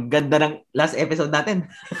ganda ng last episode natin.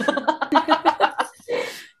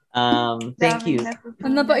 Thank you.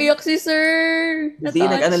 Napaiyak si Sir. Hindi,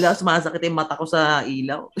 sumasakit yung mata ko sa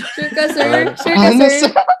ilaw. Sure ka, Sir?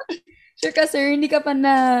 Sure ka, Sir? Hindi ka pa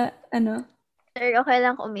na, Sir, okay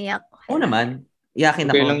lang umiyak. Oo naman.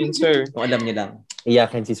 Iyakin ako. Okay lang yun, sir. Kung alam niyo lang.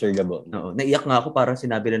 Iyakin si Sir Gabo. Oo. Naiyak nga ako, parang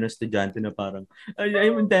sinabi na ng estudyante na parang,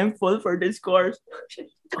 I'm thankful for this course.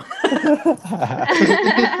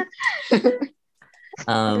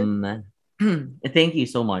 Thank you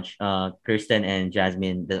so much, Kirsten and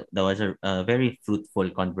Jasmine. That was a very fruitful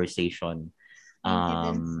conversation.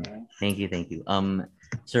 Thank you.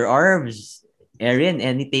 Sir Arvs, Erin,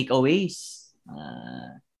 any takeaways?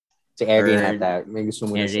 Si Erin ata. May gusto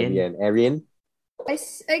mo na sabihin. Erin?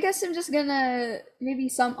 I guess I'm just gonna maybe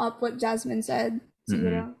sum up what Jasmine said.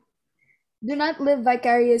 Siguro. Do not live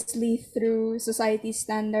vicariously through society's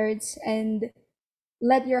standards and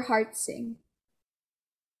let your heart sing.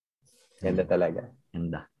 Ganda talaga.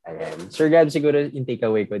 Ganda. Ayan. Sir Gab, siguro yung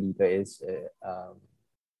takeaway ko dito is,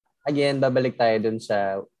 again, babalik tayo dun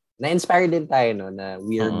sa, na-inspire din tayo, no, na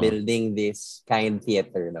we are building this kind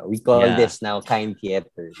theater, no? We call this now kind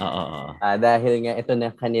theater. Dahil nga, ito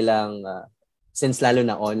na kanilang, since lalo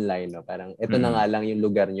na online, no, parang ito na nga lang yung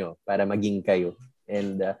lugar nyo para maging kayo.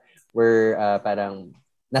 And we're parang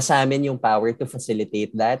nasa amin yung power to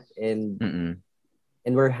facilitate that, and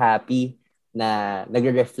we're happy na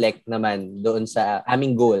nagre-reflect naman doon sa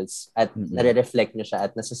aming goals at nare-reflect nyo siya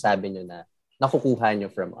at nasasabi nyo na nakukuha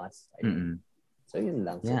nyo from us. So yun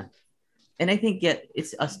lang. Yeah. And I think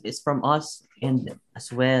it's from us, and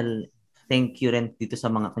as well, thank you rin dito sa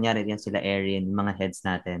mga, kunyari yan sila Erin, mga heads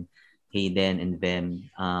natin, Hayden and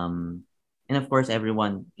Vem, and of course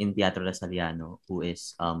everyone in Teatro La Saliano who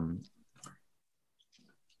is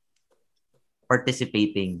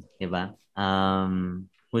participating, diba?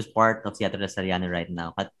 Who's part of Teatro La Saliano right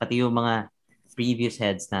now. Pati yung mga previous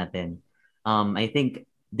heads natin, I think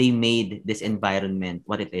they made this environment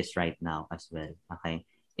what it is right now as well. Okay?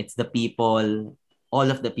 It's the people, all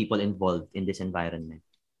of the people involved in this environment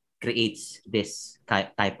creates this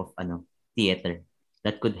type of theater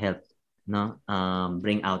that could help, no,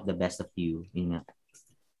 bring out the best of you.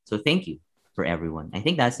 So thank you for everyone. I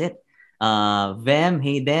think that's it. Vem,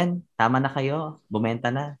 Hayden, tama na kayo. Bumenta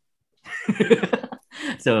na.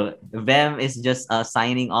 So Vem is just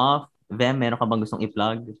signing off. Vem, meron ka bang gustong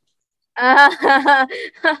i-plug?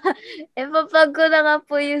 Ipaplug ko na nga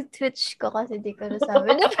po yung Twitch ko kasi di ko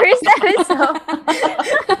nasabi the first episode.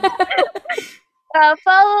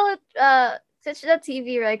 Follow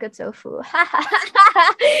Twitch.tv Raiko Tofu.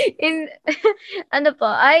 I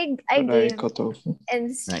game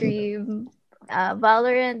and stream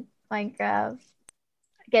Valorant, Minecraft,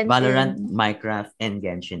 Genshin. Valorant, Minecraft, and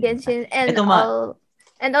Genshin. And all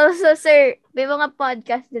And also, sir, may mga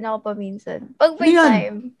podcast din ako paminsan. Pag may Ano yan?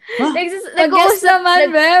 time. Ha? Pag-guest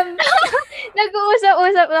naman, Mem.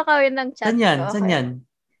 Nag-uusap-usap na kami ng chat Saan yan? ko. Saan yan?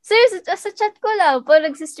 Sir, sa chat ko lang. Pag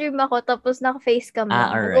nag-stream ako, tapos naka-facecam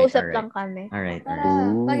lang. Alright, Nag-uusap alright. lang kami. Alright.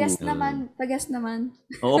 Pag-guest naman. Pag-guest naman.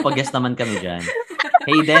 Oo, pag-guest naman kami dyan.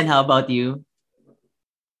 Hey, Dan, how about you?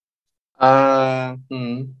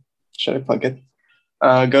 Should I plug it?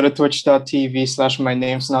 Go to twitch.tv/my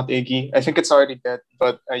name's not Iggy. I think it's already dead,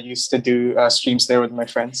 but I used to do streams there with my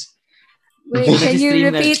friends. Wait, can you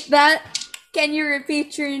repeat that? Can you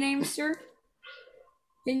repeat your name, sir?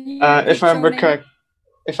 If I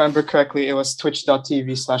remember correctly, it was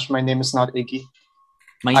twitch.tv/my name is not Iggy.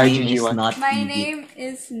 My name is not My Iggy. name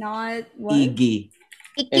is not what? Iggy.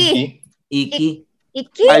 Iki. Iki.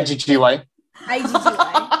 Iki? IGGY. IGGY.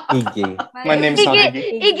 Iggy. My name's not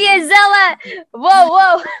Iggy. Iggy Azella!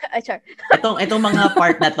 Wow! Char. Itong mga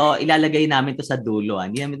part na to, ilalagay namin to sa dulo.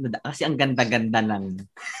 Hindi namin, kasi ang ganda-ganda ng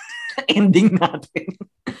ending natin.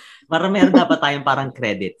 Para meron dapat tayong parang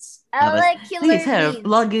credits. I like killer please, sir, beans.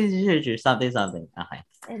 plug is something. Okay.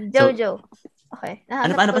 Jojo. Okay.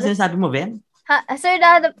 Ano pa sinasabi mo, Ben? Sir,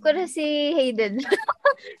 nahanap ko na si Hayden.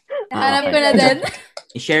 Nahanap ko na din.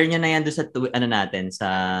 I-share nyo na yan doon sa natin, sa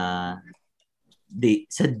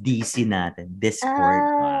DC natin,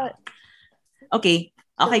 Discord. Okay,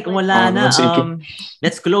 kung wala na,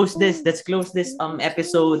 let's close this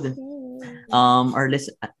episode.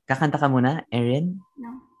 Kakanta ka muna, Erin?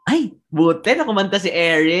 No. Ay, buti na kumanta si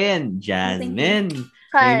Erin. Jasmine.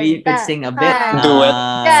 Maybe you could sing a bit. Do it.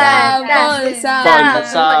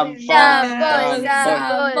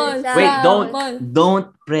 Wait,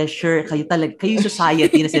 don't pressure. Kayo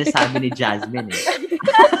society na sinasabi ni Jasmine.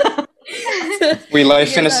 We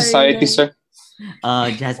live in a society, sir.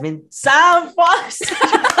 Jasmine, samples!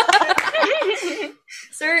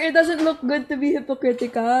 Sir, it doesn't look good to be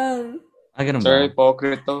hypocritical. Ganun Sir, ba?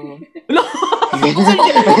 hypocrito.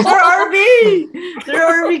 Sir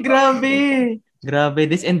Arvy, grabe.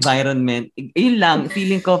 This environment. Yun lang,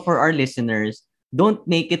 feeling ko for our listeners, don't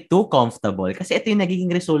make it too comfortable. Kasi ito yung nagiging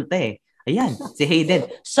resulta eh. Ayan, si Hayden,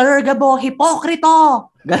 Sir Gabo, hipokrito!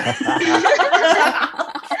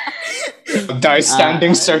 Die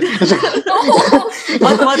standing, sir.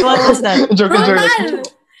 What was that? Joke.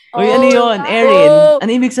 Uy, ano yun? Erin, ano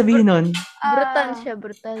ibig sabihin nun? Brutal siya,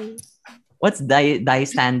 brutal. What's die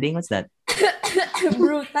standing? What's that?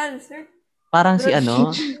 Brutal, sir. Parang si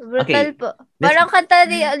ano? Brutal po. Parang kanta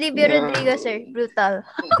ni Olivia Rodrigo, sir. Brutal.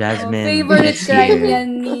 Jasmine. Favorite crime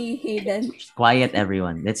yan ni Hayden. Quiet,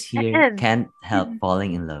 everyone. Let's hear Can't Help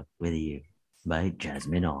Falling in Love with You by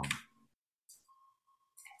Jasmine Ong.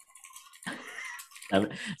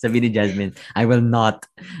 Sabi ni Jasmine, I will not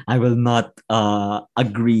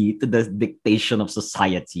agree to the dictation of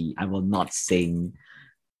society. I will not sing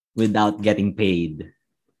without getting paid.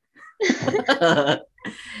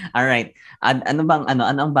 All right. Ano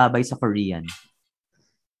ang babay sa Korean?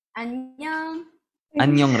 Annyeong.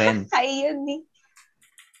 Anyong rin. Ayun ni.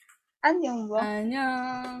 Anyong ba?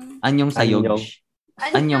 Anyong sayog.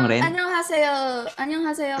 Anyong rin. Anyong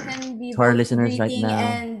haseyo can be to our listeners right now.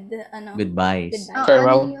 And goodbyes.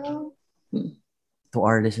 Farewell. To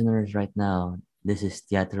our listeners right now, this is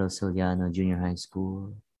Teatro Soriano Junior High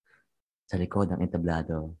School. Sa likod ng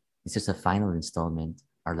entablado. This is the final installment,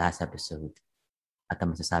 our last episode. At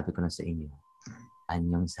ang masasabi ko na sa inyo,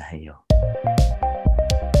 anyong sahayo.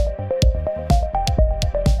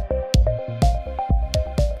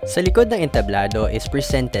 Sa likod ng entablado is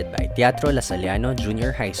presented by Teatro Lasaliano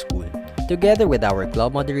Junior High School. Together with our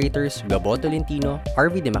club moderators, Gabo Tolentino,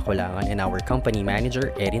 Arvy de Maculangan, and our company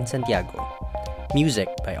manager, Erin Santiago. Music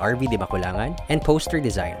by Arvy de Maculangan and poster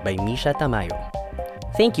design by Misha Tamayo.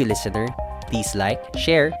 Thank you, listener. Please like,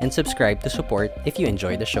 share, and subscribe to support if you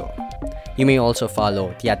enjoy the show. You may also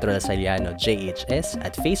follow Teatro Lasaliano JHS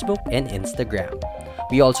at Facebook and Instagram.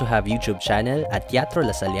 We also have YouTube channel at Teatro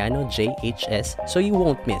Lasaliano JHS so you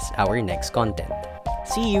won't miss our next content.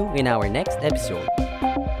 See you in our next episode.